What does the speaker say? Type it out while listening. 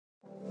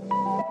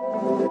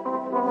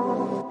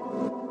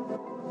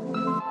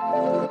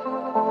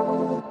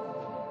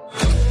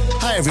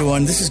Hi,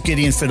 everyone. This is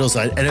Gideon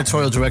Fiddleside,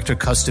 Editorial Director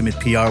Custom at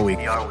PR Week.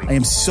 I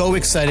am so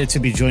excited to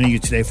be joining you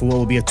today for what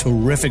will be a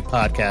terrific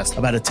podcast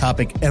about a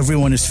topic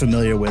everyone is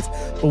familiar with,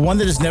 but one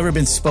that has never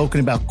been spoken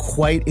about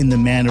quite in the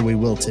manner we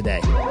will today.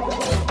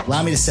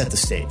 Allow me to set the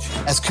stage.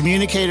 As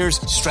communicators,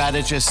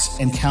 strategists,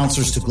 and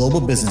counselors to global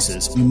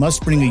businesses, you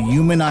must bring a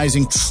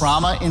humanizing,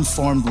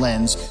 trauma-informed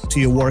lens to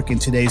your work in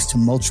today's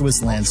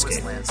tumultuous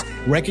landscape.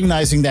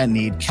 Recognizing that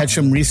need,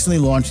 Ketchum recently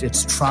launched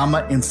its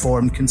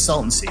Trauma-Informed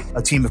Consultancy,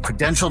 a team of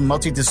credentialed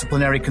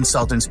multidisciplinary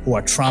consultants who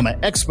are trauma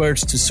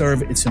experts to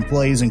serve its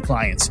employees and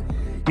clients.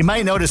 You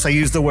might notice I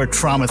used the word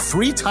trauma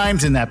 3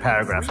 times in that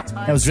paragraph.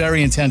 That was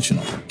very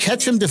intentional.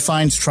 Ketchum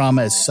defines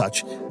trauma as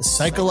such, a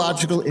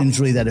psychological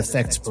injury that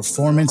affects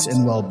performance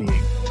and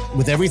well-being.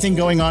 With everything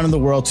going on in the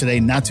world today,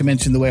 not to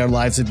mention the way our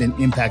lives have been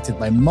impacted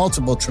by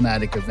multiple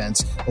traumatic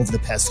events over the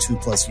past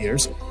 2+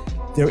 years,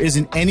 there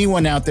isn't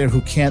anyone out there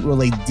who can't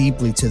relate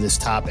deeply to this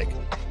topic.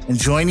 And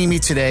joining me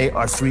today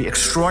are 3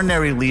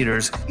 extraordinary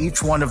leaders,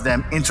 each one of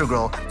them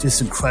integral to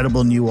this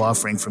incredible new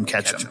offering from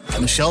Ketchum.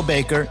 Michelle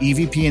Baker,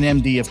 EVP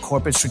and MD of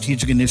Corporate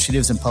Strategic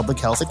Initiatives and Public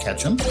Health at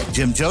Ketchum.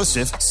 Jim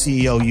Joseph,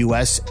 CEO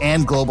US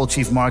and Global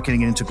Chief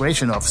Marketing and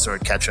Integration Officer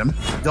at Ketchum.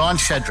 Dawn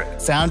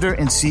Shedrick, founder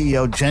and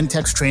CEO,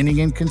 Gentex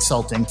Training and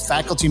Consulting,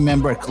 faculty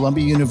member at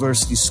Columbia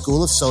University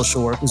School of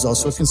Social Work, who's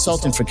also a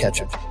consultant for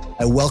Ketchum.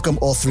 I welcome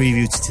all 3 of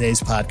you to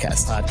today's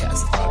podcast.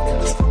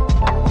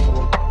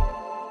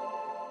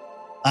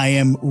 I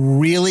am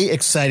really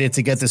excited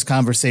to get this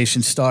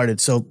conversation started.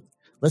 So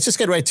let's just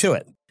get right to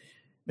it.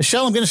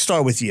 Michelle, I'm going to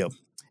start with you.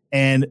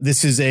 And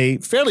this is a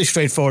fairly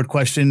straightforward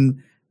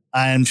question.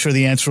 I'm sure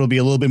the answer will be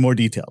a little bit more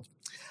detailed.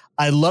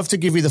 I'd love to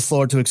give you the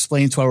floor to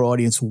explain to our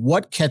audience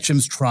what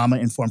Ketchum's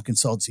Trauma-Informed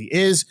Consultancy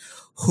is,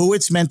 who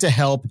it's meant to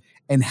help,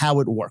 and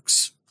how it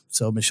works.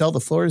 So Michelle, the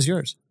floor is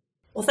yours.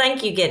 Well,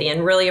 thank you,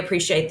 Gideon. Really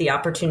appreciate the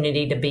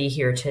opportunity to be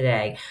here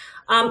today.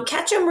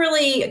 Ketchum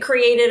really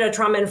created a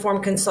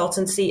trauma-informed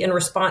consultancy in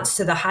response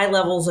to the high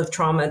levels of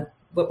trauma,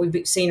 what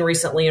we've seen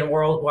recently and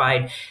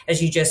worldwide,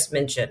 as you just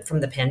mentioned, from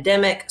the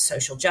pandemic,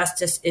 social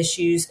justice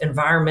issues,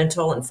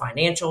 environmental and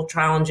financial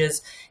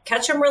challenges.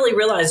 Ketchum really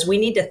realized we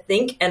need to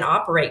think and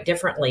operate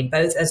differently,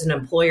 both as an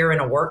employer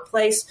in a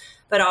workplace,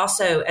 but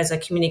also as a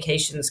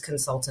communications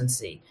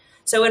consultancy.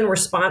 So in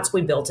response,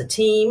 we built a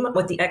team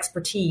with the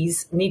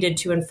expertise needed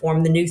to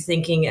inform the new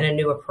thinking and a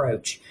new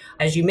approach.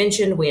 As you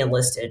mentioned, we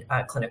enlisted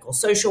a clinical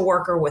social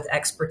worker with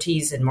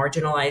expertise in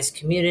marginalized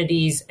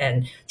communities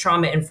and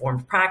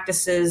trauma-informed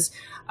practices.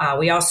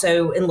 We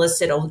also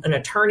enlisted an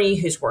attorney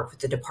who's worked with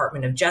the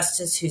Department of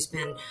Justice, who's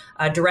been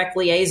a direct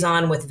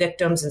liaison with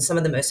victims in some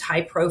of the most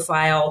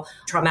high-profile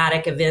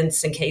traumatic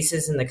events and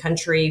cases in the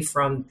country,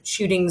 from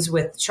shootings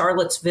with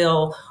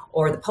Charlottesville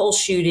or the Pulse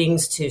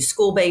shootings to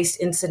school-based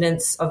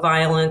incidents of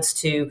violence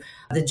to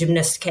the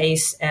gymnast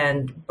case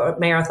and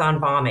marathon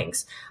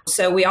bombings.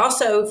 So we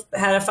also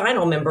had a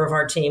final member of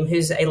our team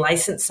who's a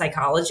licensed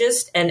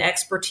psychologist and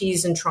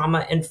expertise in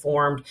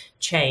trauma-informed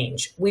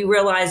change. We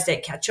realized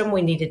at Ketchum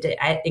we needed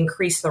to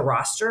increase the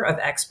roster of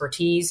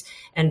expertise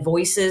and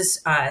voices,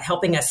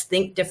 helping us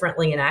think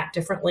differently and act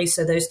differently.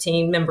 So those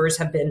team members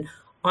have been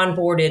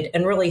onboarded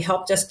and really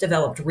helped us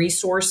develop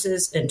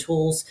resources and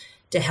tools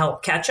to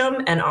help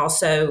Ketchum, and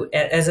also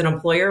as an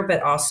employer,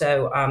 but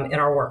also in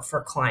our work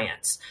for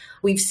clients.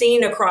 We've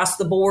seen across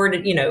the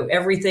board,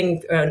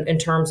 everything in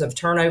terms of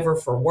turnover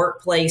for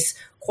workplace,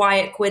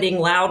 quiet quitting,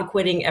 loud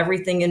quitting,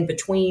 everything in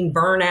between,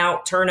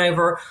 burnout,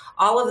 turnover.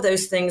 All of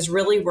those things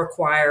really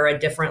require a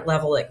different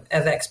level of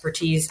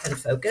expertise and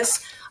focus.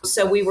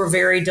 So we were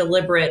very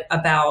deliberate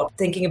about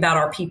thinking about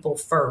our people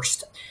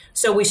first.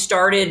 So we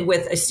started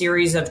with a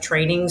series of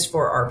trainings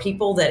for our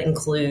people that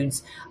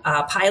includes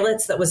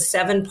pilots. That was a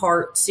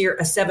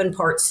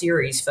 7-part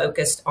series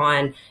focused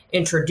on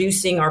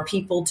introducing our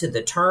people to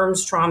the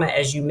terms trauma.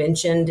 As you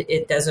mentioned,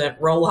 it doesn't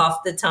roll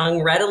off the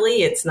tongue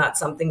readily. It's not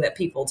something that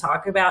people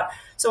talk about.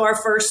 So our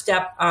first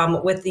step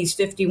with these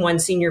 51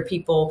 senior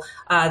people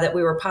that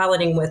we were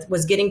piloting with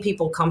was getting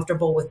people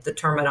comfortable with the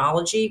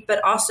terminology,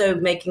 but also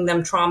making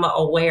them trauma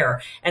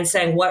aware and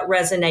saying what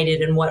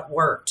resonated and what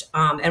worked.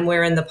 And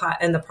we're in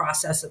the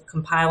process of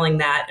compiling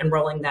that and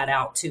rolling that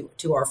out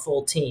to our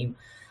full team.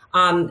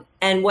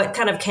 And what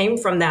kind of came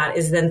from that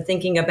is then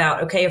thinking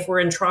about, okay, if we're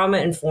in trauma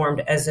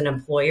informed as an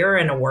employer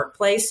in a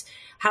workplace,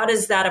 how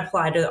does that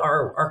apply to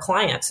our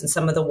clients and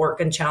some of the work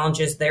and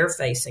challenges they're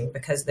facing?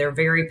 Because they're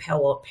very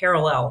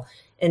parallel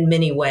in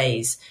many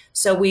ways.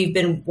 So we've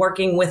been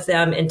working with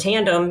them in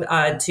tandem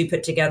to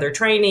put together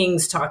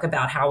trainings, talk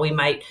about how we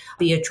might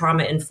be a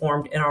trauma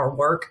informed in our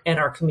work and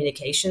our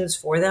communications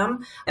for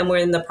them. And we're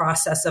in the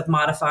process of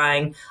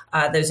modifying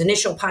those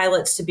initial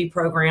pilots to be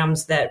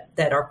programs that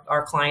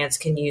our clients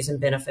can use and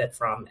benefit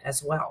from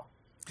as well.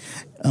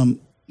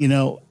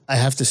 I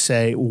have to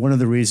say, one of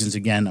the reasons,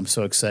 again, I'm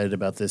so excited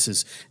about this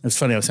is, it's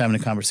funny, I was having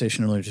a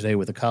conversation earlier today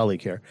with a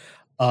colleague here.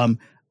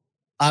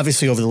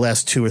 Obviously, over the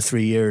last 2 or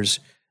 3 years,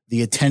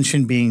 the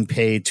attention being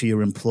paid to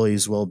your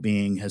employees'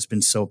 well-being has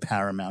been so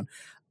paramount.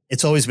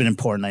 It's always been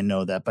important, I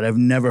know that, but I've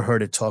never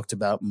heard it talked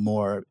about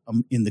more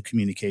in the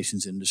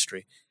communications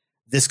industry.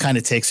 this kind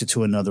of takes it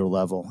to another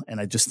level. And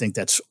I just think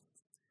that's,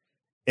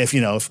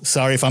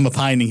 sorry if I'm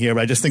opining here,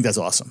 but I just think that's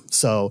awesome.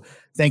 So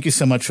thank you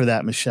so much for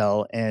that,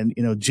 Michelle. And,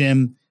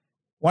 Jim,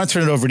 I want to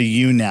turn it over to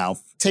you now.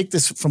 Take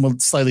this from a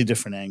slightly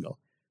different angle.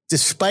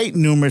 Despite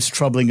numerous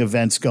troubling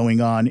events going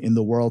on in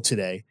the world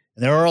today,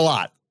 and there are a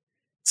lot,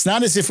 it's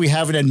not as if we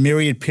haven't had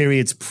myriad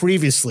periods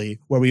previously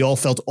where we all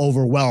felt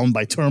overwhelmed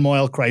by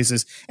turmoil,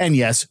 crisis, and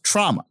yes,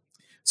 trauma.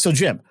 So,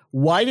 Jim,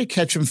 why did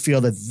Ketchum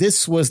feel that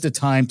this was the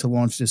time to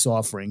launch this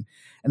offering?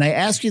 And I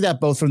ask you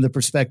that both from the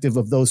perspective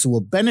of those who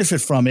will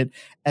benefit from it,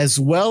 as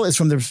well as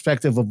from the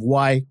perspective of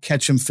why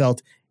Ketchum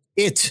felt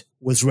it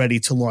was ready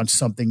to launch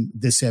something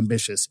this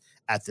ambitious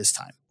at this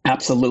time.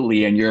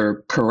 Absolutely. And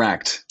you're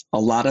correct. A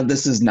lot of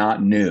this is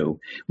not new.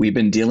 We've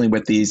been dealing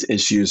with these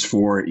issues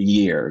for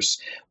years,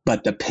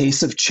 but the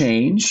pace of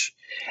change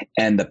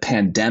and the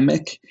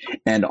pandemic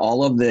and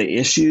all of the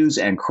issues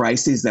and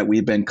crises that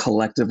we've been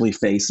collectively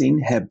facing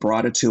have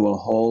brought it to a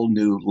whole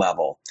new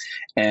level.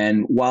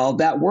 And while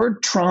that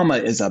word trauma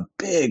is a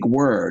big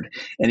word,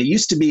 and it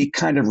used to be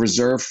kind of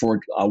reserved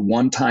for a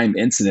one-time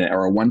incident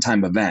or a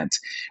one-time event,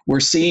 we're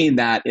seeing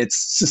that it's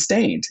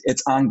sustained,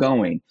 it's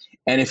ongoing.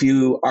 And if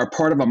you are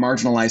part of a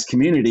marginalized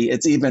community,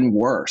 it's even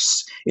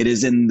worse. It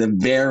is in the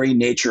very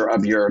nature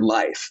of your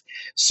life.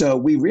 So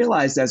we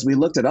realized as we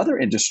looked at other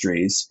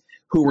industries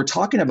who were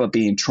talking about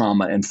being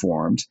trauma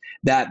informed,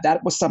 that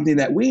was something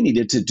that we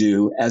needed to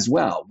do as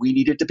well. We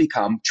needed to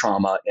become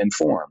trauma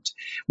informed.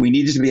 We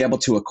needed to be able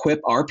to equip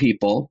our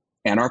people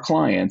and our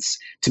clients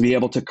to be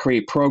able to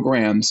create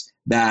programs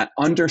that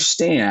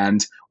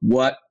understand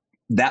what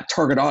that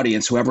target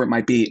audience, whoever it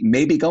might be,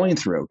 may be going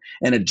through,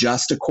 and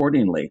adjust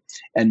accordingly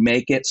and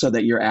make it so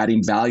that you're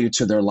adding value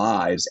to their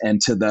lives and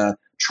to the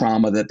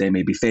trauma that they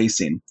may be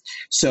facing.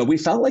 So we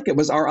felt like it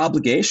was our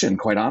obligation,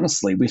 quite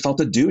honestly. We felt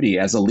a duty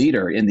as a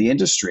leader in the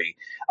industry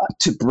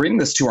to bring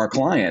this to our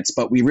clients,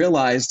 but we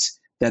realized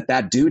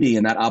that duty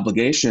and that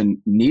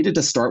obligation needed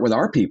to start with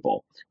our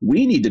people.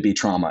 We need to be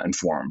trauma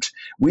informed.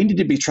 We need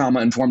to be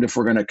trauma informed if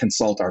we're going to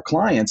consult our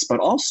clients, but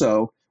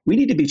also we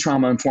need to be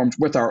trauma informed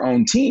with our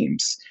own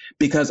teams,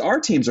 because our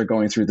teams are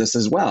going through this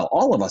as well.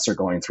 All of us are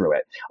going through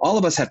it. All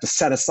of us have to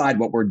set aside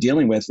what we're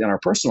dealing with in our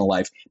personal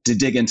life to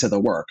dig into the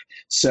work.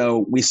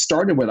 So we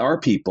started with our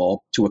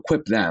people to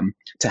equip them,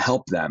 to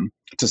help them,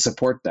 to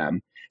support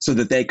them, so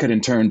that they could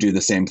in turn do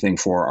the same thing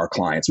for our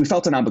clients. We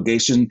felt an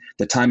obligation.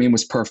 The timing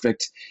was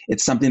perfect.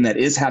 It's something that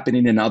is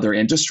happening in other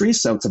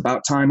industries. So it's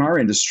about time our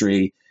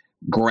industry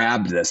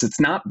grabbed this. It's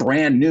not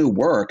brand new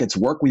work. It's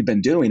work we've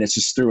been doing. It's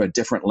just through a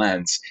different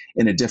lens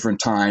in a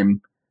different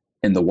time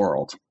in the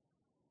world.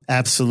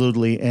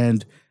 Absolutely.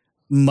 And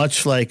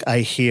much like I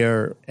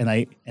hear and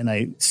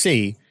I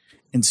see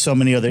in so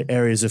many other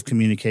areas of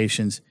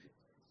communications,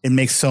 it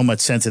makes so much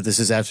sense that this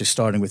is actually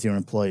starting with your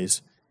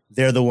employees.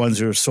 They're the ones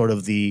who are sort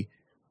of the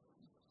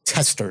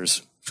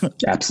testers of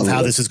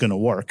how this is going to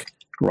work.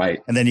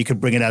 Right. And then you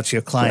could bring it out to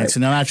your clients.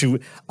 Right.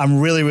 And I'm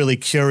really, really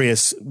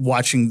curious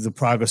watching the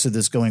progress of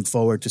this going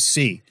forward to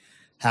see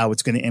how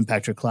it's going to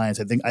impact your clients.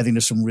 I think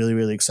there's some really,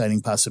 really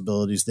exciting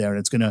possibilities there.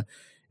 And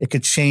it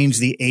could change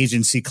the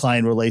agency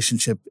client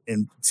relationship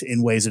in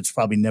ways it's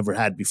probably never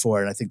had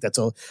before. And I think that's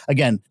all,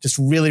 again, just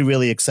really,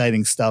 really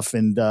exciting stuff.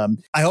 And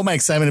I hope my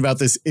excitement about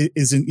this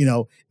isn't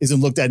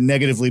looked at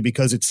negatively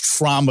because it's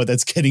trauma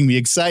that's getting me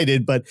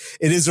excited, but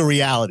it is a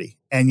reality.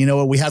 And you know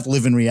what? We have to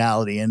live in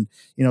reality. And,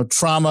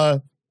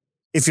 trauma,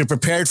 if you're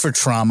prepared for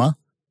trauma,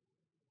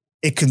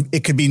 it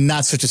could be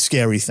not such a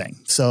scary thing.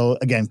 So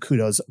again,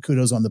 kudos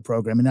on the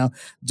program. And now,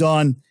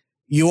 Dawn,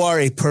 you are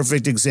a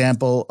perfect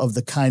example of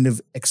the kind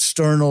of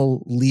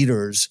external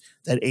leaders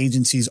that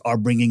agencies are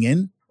bringing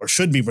in or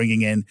should be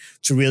bringing in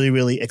to really,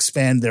 really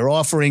expand their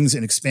offerings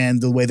and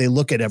expand the way they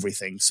look at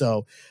everything.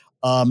 So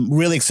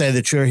really excited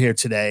that you're here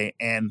today.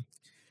 And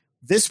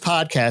this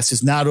podcast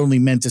is not only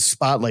meant to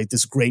spotlight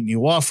this great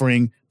new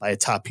offering by a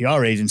top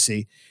PR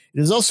agency, it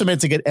is also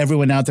meant to get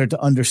everyone out there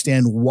to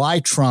understand why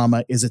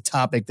trauma is a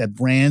topic that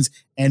brands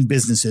and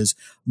businesses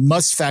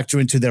must factor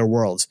into their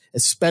worlds,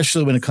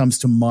 especially when it comes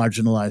to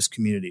marginalized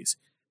communities.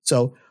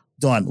 So,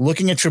 Dawn,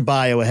 looking at your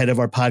bio ahead of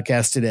our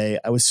podcast today,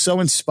 I was so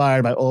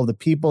inspired by all of the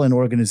people and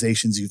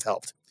organizations you've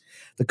helped.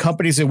 The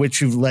companies in which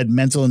you've led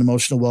mental and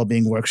emotional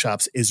well-being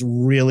workshops is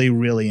really,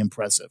 really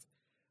impressive.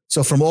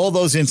 So from all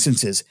those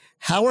instances,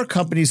 how are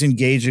companies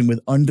engaging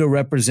with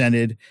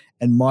underrepresented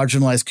and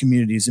marginalized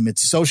communities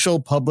amidst social,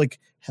 public,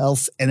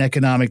 health, and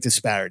economic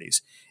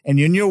disparities? And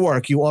in your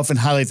work, you often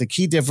highlight the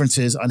key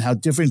differences on how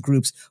different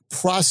groups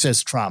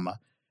process trauma.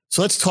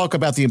 So let's talk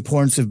about the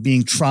importance of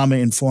being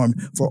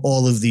trauma-informed for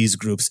all of these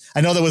groups.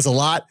 I know there was a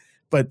lot,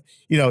 but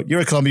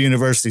you're at Columbia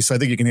University, so I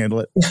think you can handle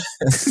it.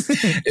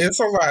 It's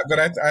a lot, but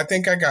I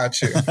think I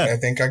got you.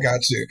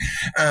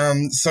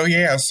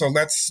 So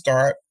let's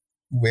start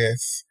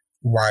with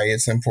why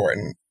it's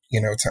important,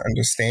 to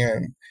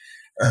understand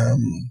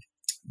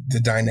the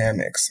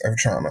dynamics of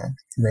trauma,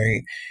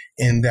 right?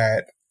 In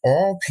that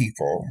all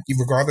people,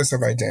 regardless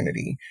of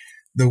identity,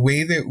 the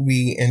way that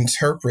we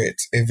interpret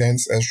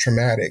events as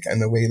traumatic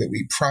and the way that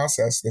we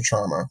process the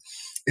trauma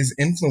is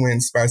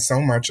influenced by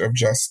so much of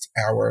just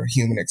our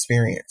human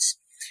experience.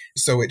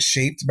 So it's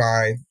shaped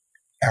by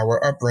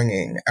our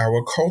upbringing,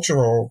 our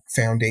cultural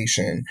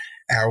foundation,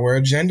 our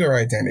gender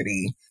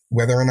identity,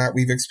 whether or not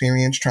we've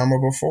experienced trauma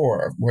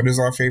before, what is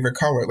our favorite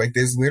color? Like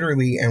there's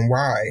literally and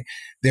why.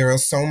 There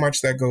is so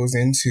much that goes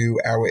into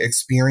our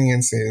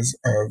experiences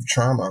of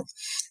trauma.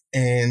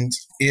 And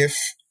if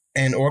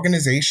an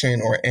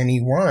organization or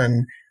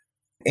anyone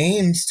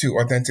aims to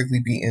authentically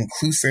be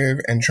inclusive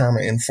and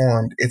trauma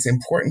informed, it's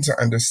important to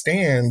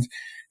understand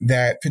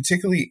that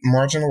particularly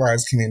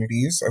marginalized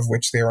communities, of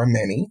which there are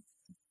many,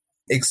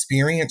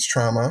 experience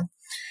trauma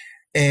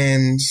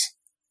and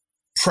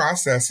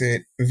process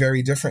it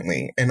very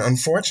differently. And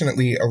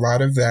unfortunately, a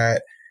lot of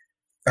that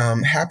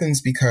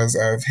happens because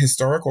of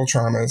historical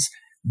traumas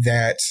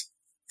that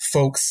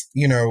folks,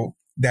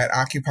 that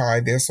occupy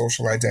their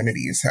social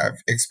identities have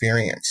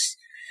experienced.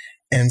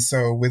 And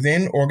so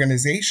within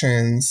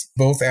organizations,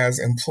 both as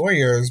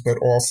employers, but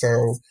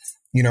also,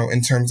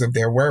 in terms of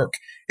their work,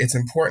 it's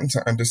important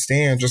to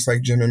understand, just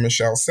like Jim and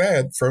Michelle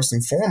said, first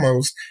and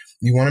foremost,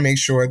 you want to make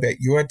sure that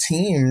your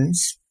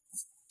teams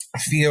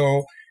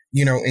feel,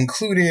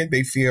 included,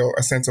 they feel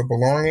a sense of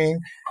belonging,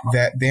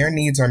 that their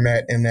needs are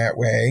met in that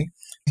way,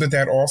 but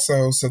that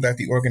also so that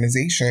the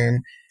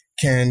organization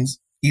can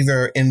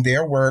either in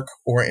their work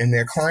or in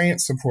their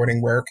client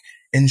supporting work,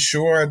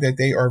 ensure that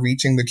they are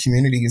reaching the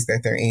communities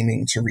that they're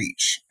aiming to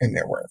reach in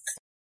their work.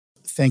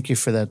 Thank you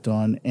for that,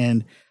 Dawn.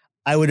 And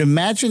I would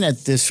imagine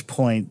at this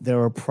point,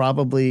 there are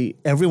probably,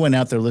 everyone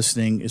out there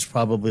listening is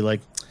probably like,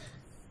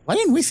 why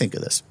didn't we think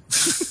of this?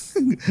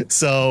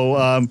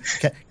 So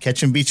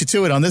Ketchum beat you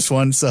to it on this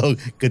one. So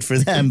good for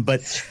them.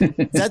 But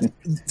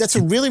that's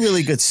a really,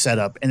 really good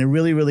setup. And it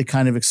really, really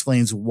kind of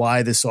explains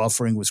why this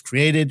offering was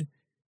created,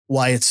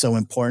 why it's so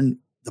important,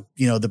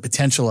 the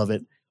potential of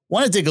it.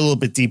 Want to dig a little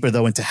bit deeper,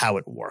 though, into how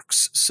it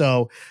works.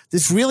 So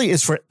this really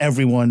is for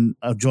everyone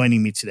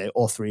joining me today,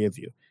 all three of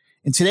you.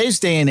 In today's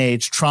day and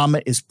age,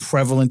 trauma is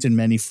prevalent in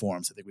many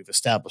forms. I think we've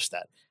established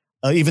that.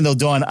 Even though,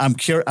 Dawn, I'm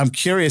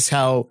curious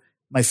how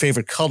my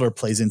favorite color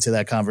plays into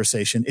that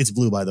conversation. It's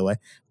blue, by the way.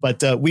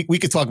 But we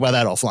could talk about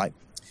that offline.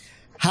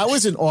 How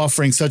is an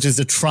offering such as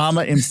the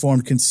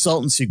trauma-informed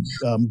consultancy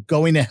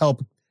going to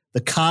help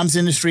the comms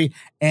industry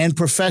and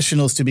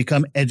professionals to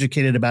become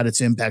educated about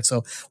its impact? So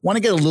I want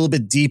to get a little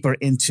bit deeper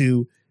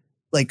into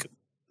like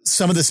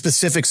some of the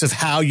specifics of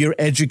how you're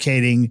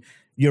educating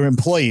your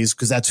employees,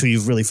 because that's who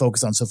you've really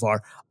focused on so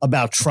far,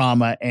 about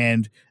trauma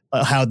and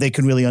how they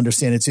can really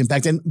understand its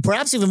impact. And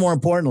perhaps even more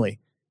importantly,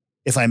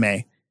 if I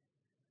may,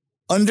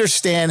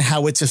 understand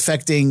how it's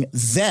affecting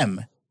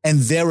them and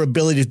their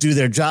ability to do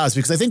their jobs.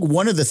 Because I think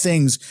one of the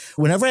things,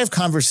 whenever I have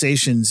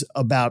conversations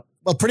about,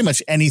 well, pretty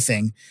much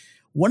anything,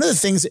 one of the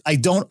things I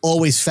don't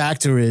always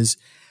factor is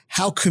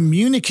how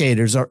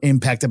communicators are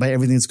impacted by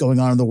everything that's going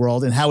on in the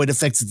world and how it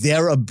affects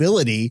their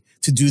ability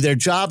to do their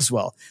jobs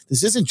well.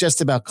 This isn't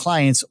just about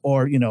clients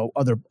or,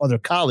 other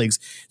colleagues.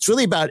 It's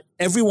really about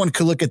everyone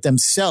could look at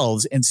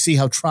themselves and see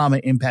how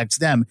trauma impacts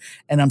them.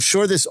 And I'm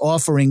sure this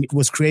offering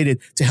was created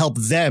to help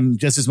them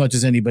just as much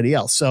as anybody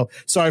else. So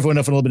sorry if I went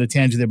off on a little bit of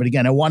tangent there, but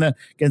again, I want to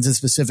get into the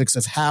specifics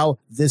of how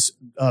this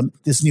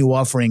new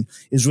offering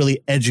is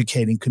really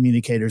educating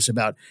communicators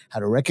about how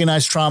to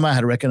recognize trauma,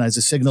 how to recognize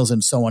the signals,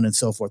 and so on and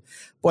so forth.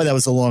 Boy, that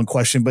was a long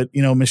question, but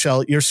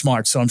Michelle, you're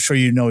smart, so I'm sure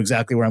you know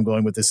exactly where I'm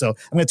going with this. So I'm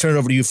going to turn it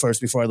over to you first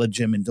before I let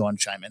Jim and Dawn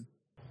chime in.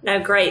 No,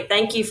 great.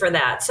 Thank you for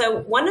that. So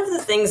one of the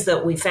things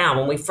that we found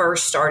when we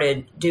first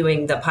started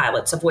doing the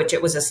pilots, of which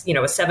it was a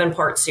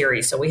 7-part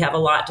series, so we have a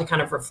lot to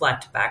kind of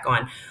reflect back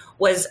on,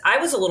 was I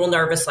was a little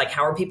nervous, like,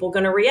 how are people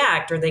going to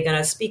react? Are they going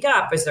to speak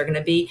up? Is there going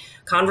to be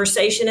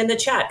conversation in the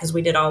chat? Because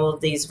we did all of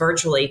these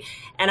virtually.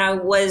 And I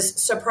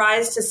was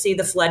surprised to see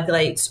the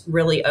floodgates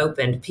really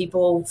opened.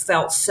 People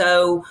felt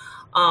so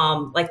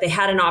like they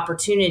had an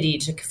opportunity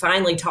to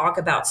finally talk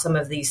about some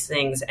of these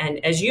things.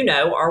 And as you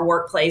know, our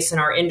workplace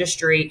and our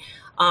industry,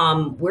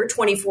 we're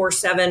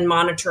 24/7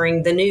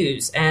 monitoring the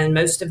news, and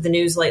most of the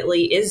news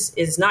lately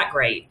is not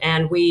great.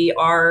 And we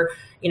are,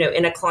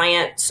 in a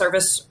client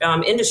service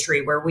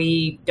industry where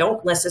we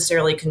don't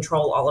necessarily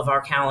control all of our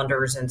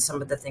calendars and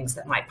some of the things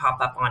that might pop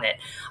up on it.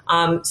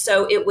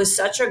 So it was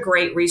such a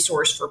great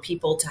resource for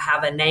people to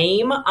have a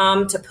name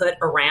to put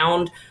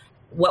around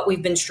what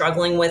we've been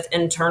struggling with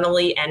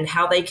internally and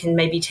how they can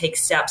maybe take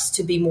steps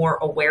to be more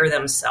aware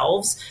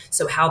themselves.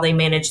 So how they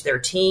manage their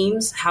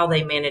teams, how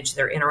they manage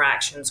their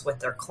interactions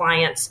with their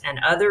clients and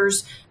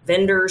others,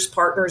 vendors,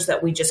 partners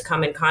that we just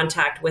come in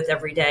contact with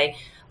every day.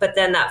 But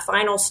then that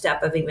final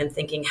step of even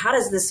thinking, how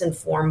does this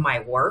inform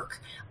my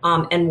work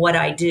and what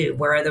I do,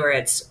 whether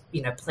it's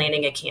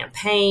planning a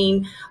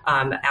campaign,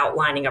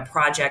 outlining a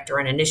project or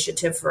an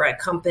initiative for a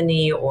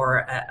company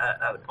or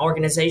an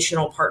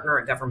organizational partner,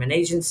 a government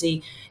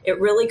agency.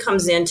 It really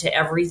comes into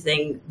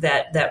everything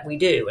that we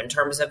do in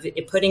terms of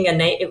it putting a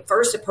name.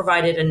 First, it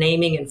provided a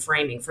naming and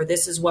framing for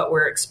this is what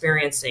we're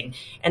experiencing.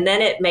 And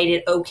then it made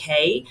it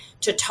okay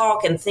to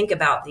talk and think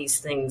about about these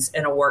things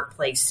in a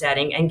workplace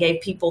setting and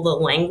gave people the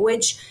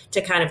language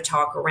to kind of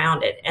talk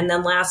around it. And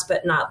then last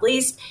but not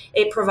least,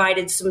 it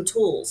provided some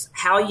tools,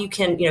 how you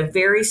can,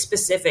 very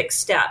specific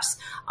steps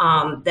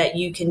that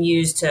you can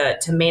use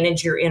to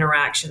manage your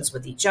interactions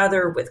with each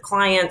other, with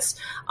clients,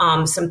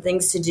 some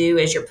things to do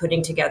as you're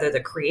putting together the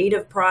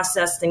creative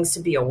process, things to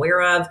be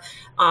aware of.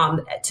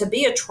 To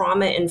be a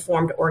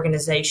trauma-informed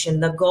organization,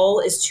 the goal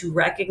is to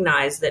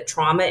recognize that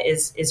trauma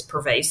is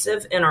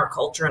pervasive in our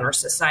culture and our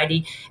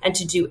society, and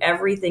to do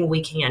everything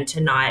we can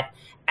to not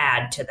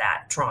add to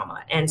that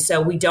trauma. And so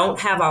we don't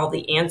have all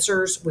the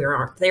answers. We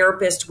aren't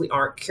therapists. We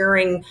aren't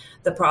curing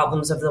the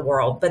problems of the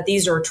world, but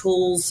these are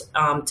tools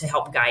to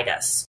help guide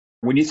us.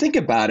 When you think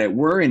about it,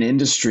 we're an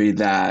industry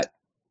that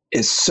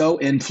is so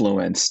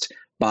influenced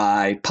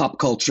by pop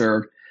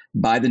culture,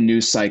 by the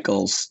news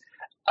cycles,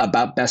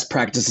 about best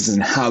practices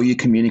and how you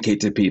communicate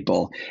to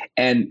people.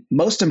 And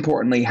most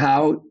importantly,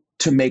 how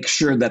to make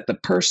sure that the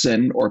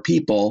person or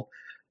people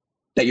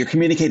that you're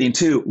communicating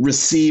to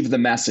receive the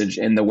message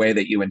in the way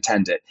that you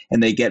intend it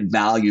and they get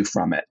value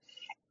from it.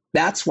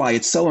 That's why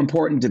it's so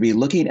important to be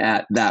looking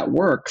at that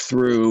work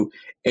through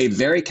a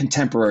very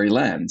contemporary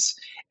lens.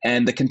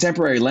 And the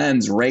contemporary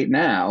lens right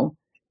now,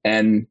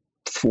 and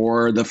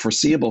for the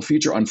foreseeable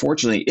future,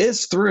 unfortunately,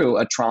 is through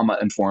a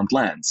trauma-informed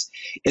lens.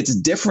 It's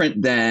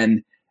different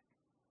than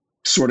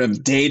sort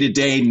of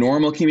day-to-day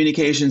normal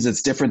communications.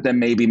 It's different than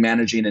maybe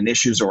managing an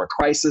issues or a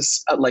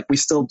crisis like we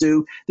still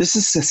do. This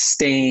is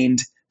sustained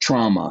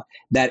trauma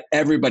that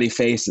everybody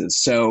faces.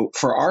 So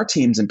for our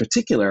teams in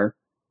particular,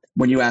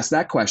 when you ask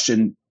that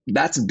question,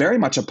 that's very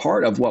much a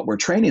part of what we're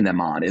training them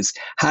on is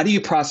how do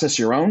you process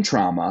your own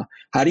trauma?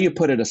 How do you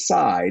put it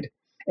aside?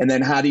 And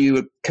then how do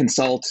you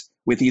consult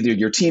with either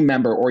your team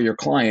member or your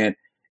client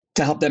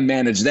to help them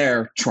manage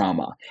their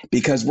trauma?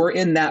 Because we're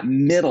in that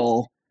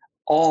middle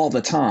all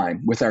the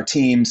time with our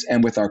teams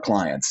and with our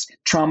clients.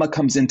 Trauma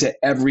comes into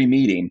every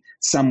meeting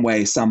some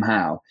way,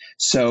 somehow.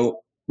 So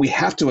we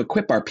have to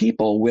equip our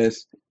people with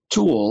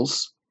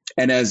tools.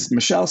 And as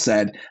Michelle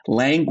said,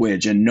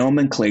 language and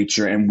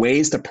nomenclature and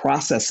ways to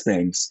process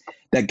things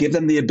that give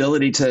them the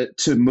ability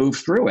to move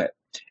through it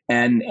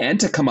and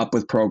to come up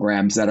with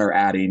programs that are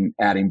adding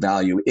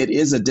value. It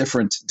is a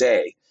different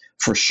day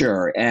for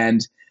sure.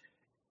 And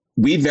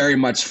we very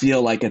much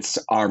feel like it's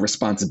our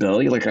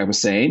responsibility, like I was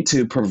saying,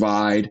 to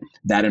provide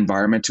that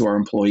environment to our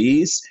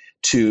employees,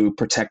 to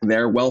protect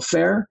their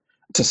welfare,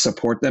 to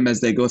support them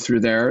as they go through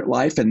their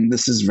life. And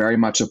this is very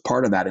much a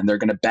part of that. And they're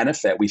going to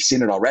benefit. We've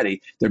seen it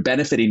already. They're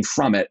benefiting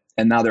from it.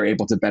 And now they're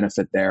able to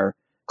benefit their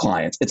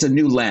clients. It's a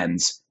new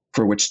lens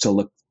for which to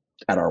look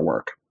at our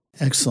work.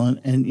 Excellent.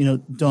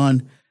 And,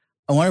 Dawn,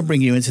 I want to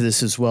bring you into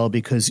this as well,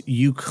 because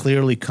you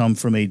clearly come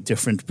from a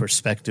different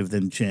perspective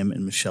than Jim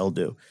and Michelle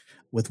do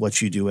with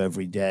what you do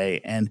every day.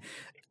 And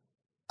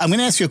I'm going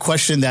to ask you a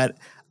question that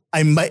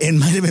it might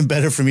have been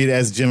better for me to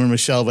ask Jim or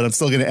Michelle, but I'm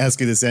still going to ask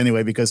you this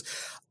anyway, because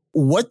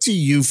what do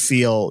you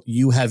feel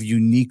you have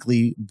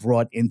uniquely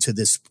brought into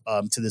this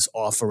to this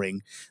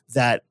offering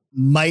that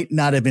might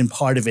not have been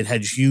part of it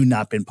had you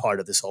not been part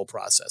of this whole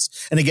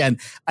process? And again,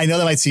 I know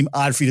that might seem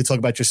odd for you to talk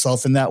about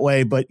yourself in that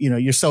way, but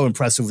you're so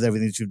impressive with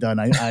everything that you've done.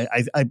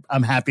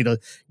 I'm happy to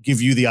give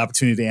you the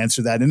opportunity to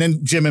answer that, and then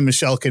Jim and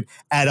Michelle could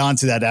add on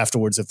to that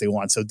afterwards if they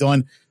want. So,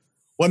 Dawn,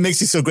 what makes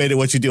you so great at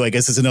what you do? I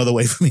guess is another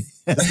way for me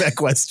to ask that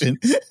question.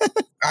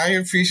 I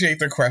appreciate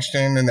the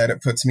question and that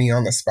it puts me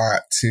on the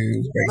spot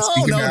to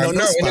speak about.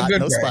 No spot, in a good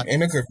no way. spot.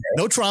 In a good way.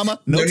 No trauma.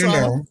 No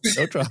trauma.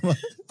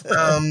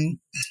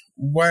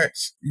 What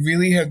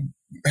really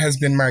has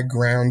been my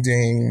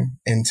grounding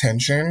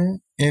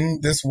intention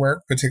in this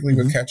work, particularly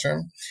with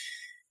Ketchum,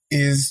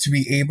 is to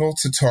be able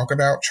to talk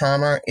about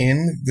trauma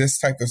in this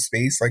type of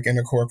space, like in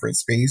a corporate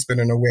space, but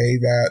in a way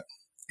that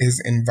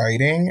is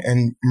inviting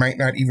and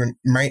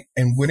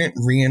wouldn't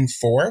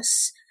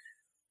reinforce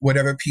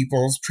whatever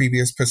people's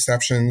previous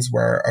perceptions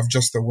were of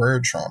just the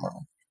word trauma,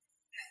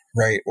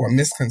 right? Or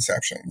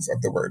misconceptions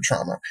of the word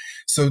trauma.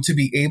 So to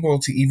be able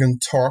to even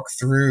talk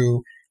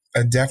through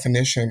a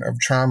definition of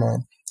trauma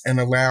and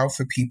allow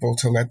for people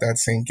to let that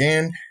sink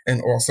in,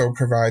 and also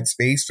provide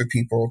space for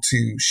people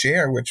to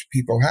share, which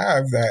people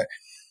have, that,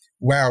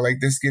 wow, like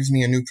this gives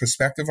me a new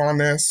perspective on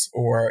this,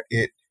 or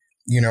it,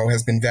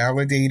 has been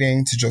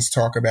validating to just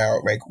talk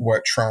about like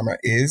what trauma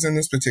is in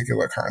this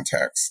particular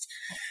context.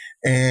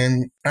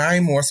 And I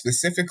more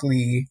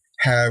specifically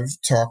have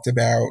talked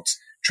about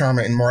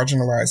trauma in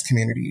marginalized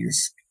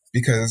communities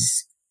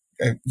because,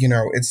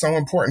 it's so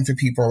important for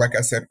people, like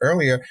I said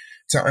earlier,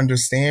 to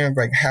understand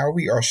like how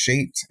we are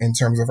shaped in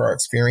terms of our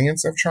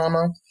experience of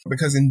trauma,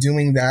 because in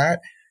doing that,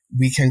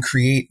 we can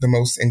create the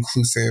most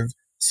inclusive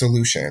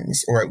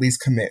solutions, or at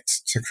least commit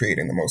to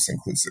creating the most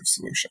inclusive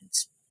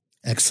solutions.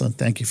 Excellent.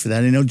 Thank you for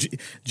that. I know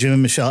Jim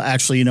and Michelle,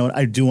 actually,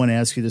 I do want to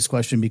ask you this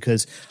question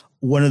because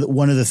one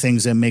of the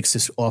things that makes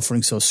this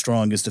offering so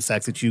strong is the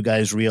fact that you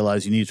guys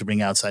realize you need to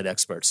bring outside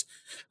experts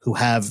who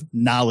have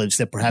knowledge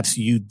that perhaps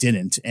you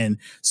didn't. And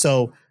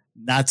so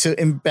not to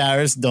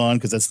embarrass Dawn,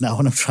 because that's not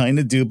what I'm trying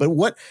to do, but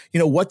what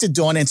did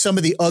Dawn and some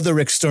of the other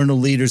external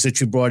leaders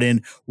that you brought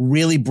in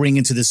really bring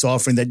into this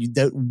offering that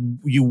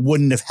you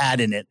wouldn't have had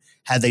in it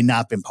had they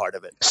not been part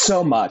of it?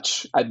 So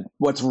much.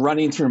 What's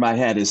running through my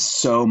head is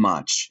so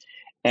much.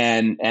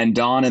 And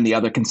Dawn and the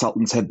other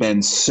consultants have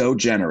been so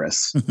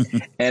generous.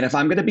 And if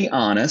I'm going to be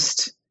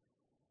honest,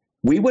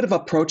 we would have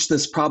approached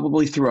this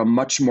probably through a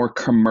much more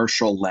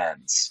commercial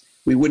lens.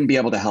 We wouldn't be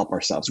able to help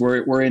ourselves.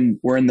 We're in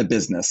the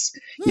business,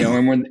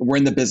 and we're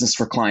in the business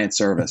for client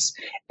service.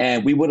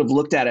 And we would have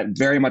looked at it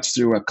very much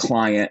through a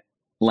client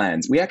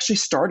lens. We actually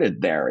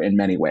started there in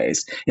many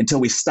ways until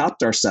we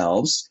stopped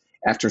ourselves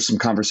after some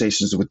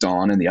conversations with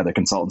Dawn and the other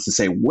consultants to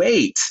say,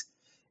 wait.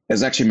 It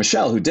was actually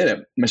Michelle who did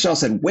it. Michelle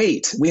said,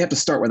 wait, we have to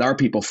start with our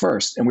people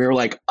first. And we were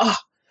like,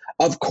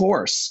 of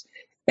course.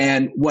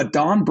 And what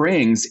Dawn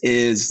brings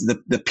is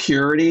the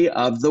purity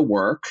of the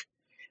work,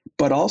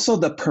 but also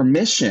the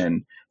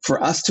permission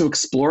for us to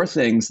explore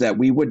things that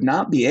we would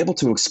not be able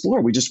to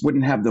explore. We just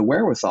wouldn't have the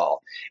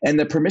wherewithal, and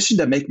the permission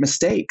to make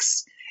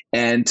mistakes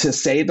and to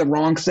say the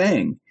wrong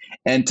thing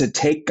and to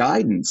take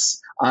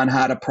guidance on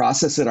how to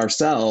process it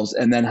ourselves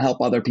and then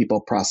help other people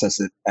process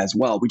it as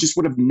well. We just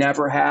would have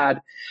never had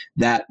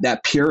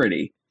that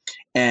purity.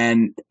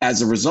 And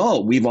as a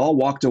result, we've all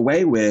walked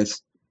away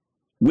with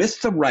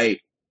the right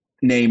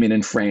naming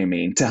and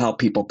framing to help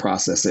people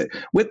process it,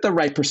 with the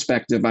right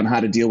perspective on how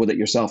to deal with it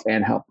yourself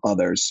and help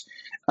others,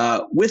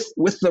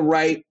 with the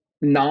right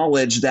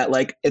knowledge that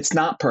it's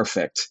not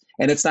perfect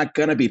and it's not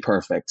going to be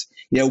perfect.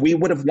 We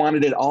would have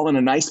wanted it all in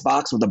a nice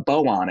box with a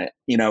bow on it,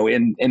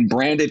 in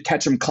branded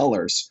Ketchum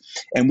colors.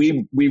 And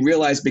we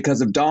realized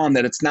because of Dawn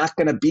that it's not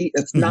going to be,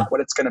 it's not what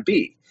it's going to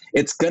be.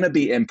 It's going to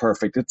be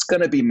imperfect. It's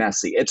going to be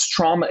messy. It's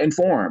trauma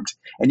informed.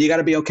 And you got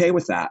to be okay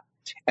with that.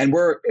 And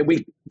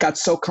we got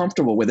so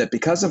comfortable with it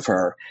because of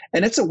her.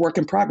 And it's a work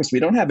in progress. We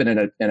don't have it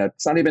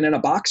it's not even in a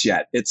box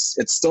yet. It's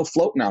still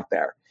floating out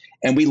there.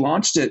 And we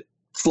launched it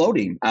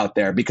floating out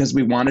there because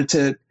we wanted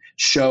to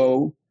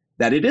show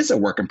that it is a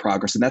work in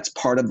progress. And that's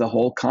part of the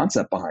whole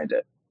concept behind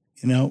it.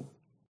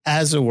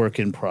 As a work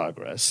in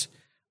progress,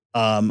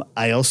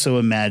 I also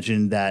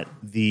imagine that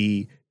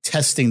the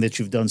testing that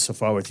you've done so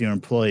far with your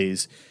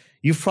employees,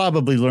 you've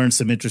probably learned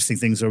some interesting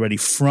things already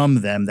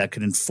from them that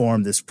could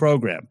inform this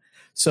program.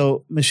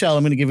 So, Michelle,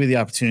 I'm going to give you the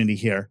opportunity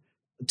here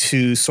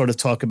to sort of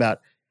talk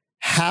about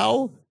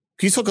can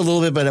you talk a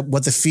little bit about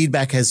what the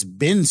feedback has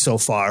been so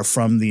far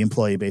from the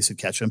employee base at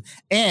Ketchum,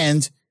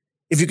 and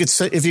if you could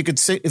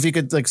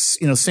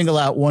single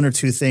out one or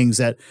two things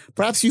that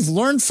perhaps you've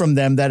learned from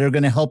them that are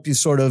going to help you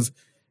sort of,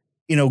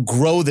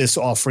 grow this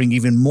offering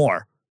even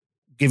more.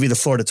 Give you the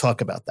floor to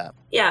talk about that.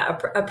 Yeah,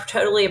 I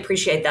totally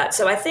appreciate that.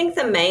 So I think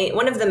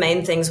one of the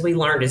main things we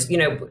learned is,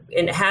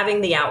 in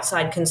having the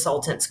outside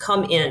consultants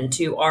come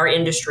into our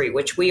industry,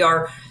 which we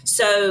are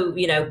so,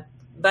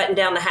 button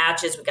down the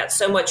hatches. We've got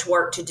so much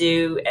work to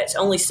do. It's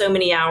only so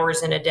many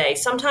hours in a day.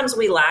 Sometimes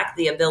we lack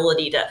the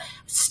ability to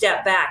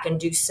step back and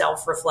do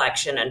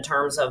self-reflection in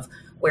terms of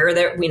where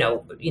they're,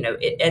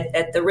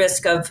 at the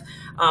risk of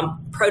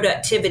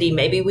productivity,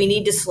 maybe we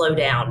need to slow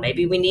down.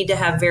 Maybe we need to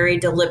have very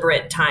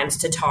deliberate times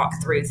to talk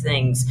through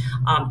things,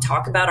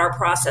 talk about our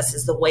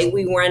processes, the way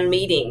we run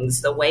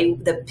meetings,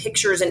 the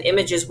pictures and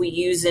images we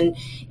use in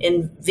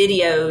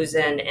videos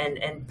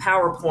and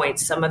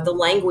PowerPoints, some of the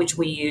language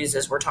we use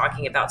as we're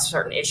talking about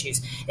certain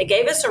issues. It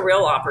gave us a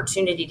real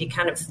opportunity to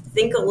kind of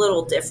think a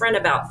little different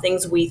about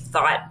things we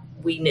thought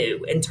we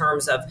knew in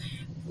terms of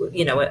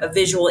a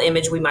visual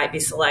image we might be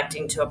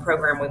selecting to a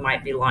program we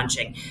might be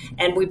launching.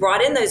 And we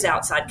brought in those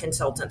outside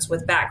consultants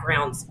with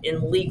backgrounds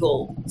in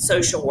legal,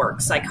 social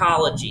work,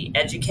 psychology,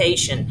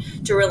 education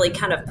to really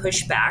kind of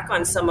push back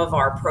on some of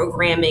our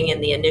programming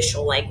and the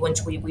initial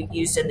language we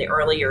used in the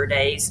earlier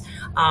days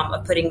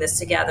of putting this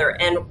together.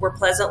 And we're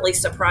pleasantly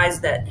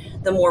surprised that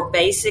the more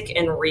basic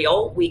and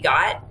real we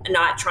got,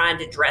 not trying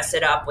to dress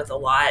it up with a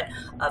lot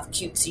of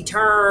cutesy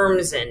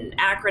terms and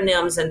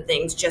acronyms and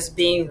things, just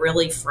being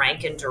really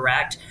frank and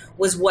direct,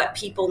 was what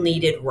people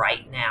needed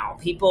right now.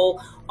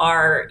 People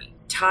are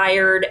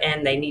tired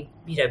and they need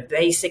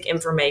basic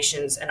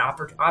informations and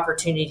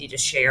opportunity to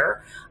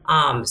share.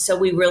 So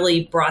we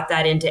really brought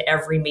that into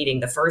every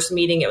meeting. The first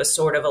meeting, it was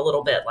sort of a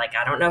little bit like,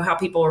 I don't know how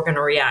people are going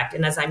to react.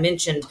 And as I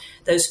mentioned,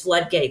 those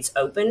floodgates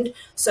opened.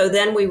 So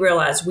then we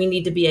realized we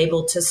need to be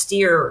able to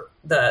steer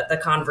the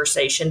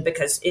conversation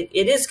because it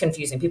is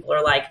confusing. People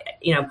are like,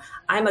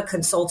 I'm a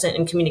consultant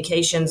in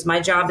communications. My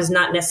job is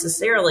not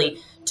necessarily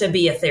to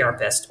be a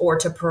therapist or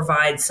to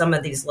provide some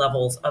of these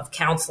levels of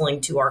counseling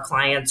to our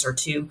clients or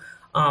to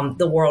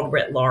the world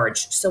writ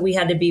large. So we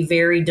had to be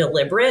very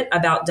deliberate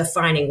about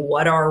defining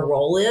what our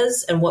role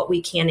is and what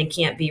we can and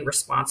can't be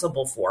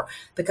responsible for.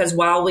 Because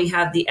while we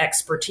have the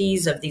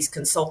expertise of these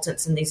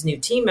consultants and these new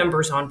team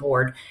members on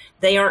board,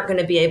 they aren't going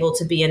to be able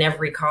to be in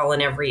every call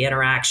and every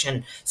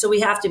interaction. So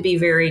we have to be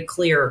very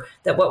clear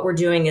that what we're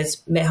doing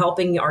is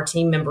helping our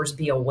team members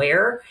be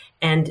aware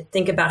and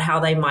think about how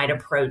they might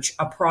approach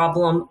a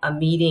problem, a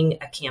meeting,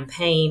 a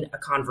campaign, a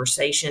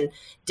conversation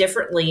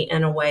differently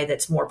in a way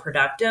that's more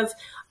productive.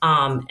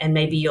 and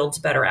maybe yields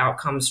better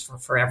outcomes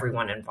for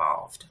everyone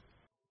involved.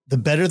 The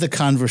better the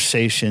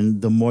conversation,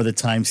 the more the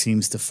time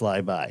seems to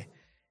fly by.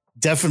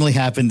 Definitely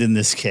happened in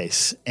this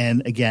case.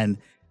 And again,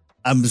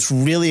 I'm just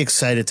really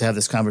excited to have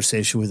this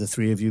conversation with the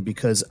three of you,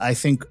 because I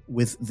think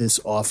with this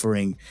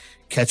offering,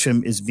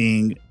 Ketchum is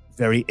being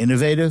very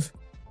innovative,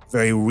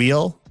 very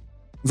real,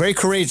 very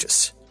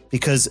courageous.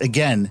 Because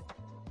again,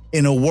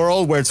 in a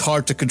world where it's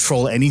hard to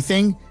control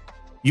anything,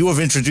 you have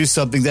introduced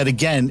something that,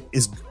 again,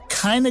 is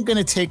kind of going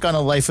to take on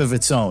a life of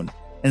its own.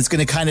 And it's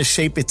going to kind of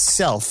shape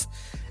itself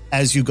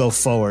as you go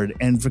forward.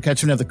 And for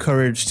Ketchum to have the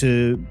courage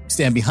to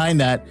stand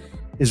behind that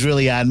is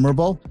really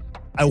admirable.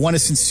 I want to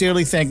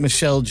sincerely thank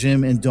Michelle,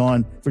 Jim, and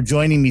Dawn for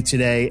joining me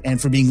today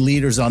and for being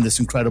leaders on this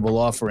incredible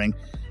offering.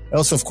 I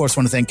also, of course,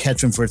 want to thank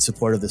Ketchum for its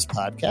support of this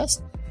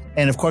podcast.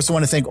 And of course, I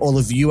want to thank all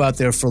of you out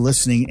there for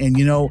listening. And,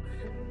 you know,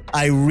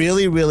 I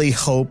really, really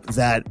hope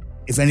that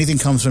if anything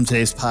comes from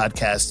today's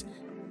podcast,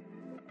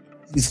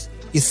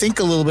 you think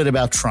a little bit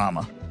about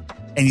trauma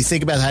and you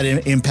think about how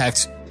it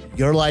impacts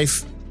your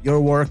life, your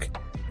work,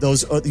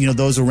 those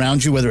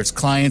around you, whether it's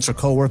clients or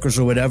coworkers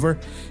or whatever,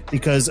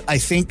 because I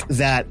think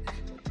that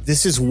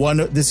this is one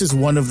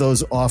of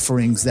those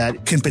offerings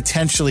that can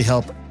potentially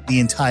help the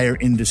entire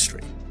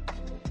industry,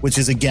 which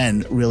is,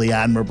 again, really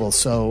admirable.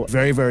 So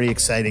very, very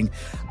exciting.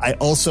 I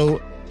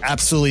also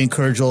absolutely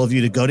encourage all of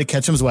you to go to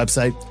Ketchum's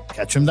website,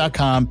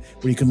 Ketchum.com,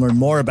 where you can learn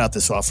more about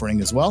this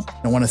offering as well.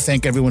 I want to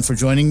thank everyone for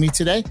joining me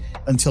today.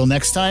 Until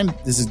next time,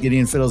 this is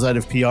Gideon Fiddles out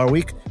of PR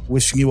Week,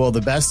 wishing you all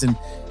the best. And,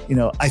 you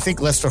know, I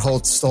think Lester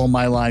Holt stole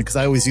my line, because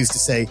I always used to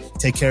say,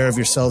 take care of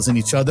yourselves and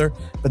each other.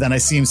 But then I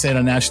see him say it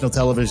on national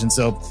television.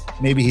 So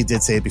maybe he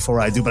did say it before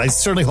I do. But I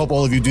certainly hope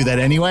all of you do that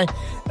anyway.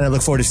 And I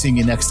look forward to seeing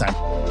you next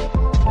time.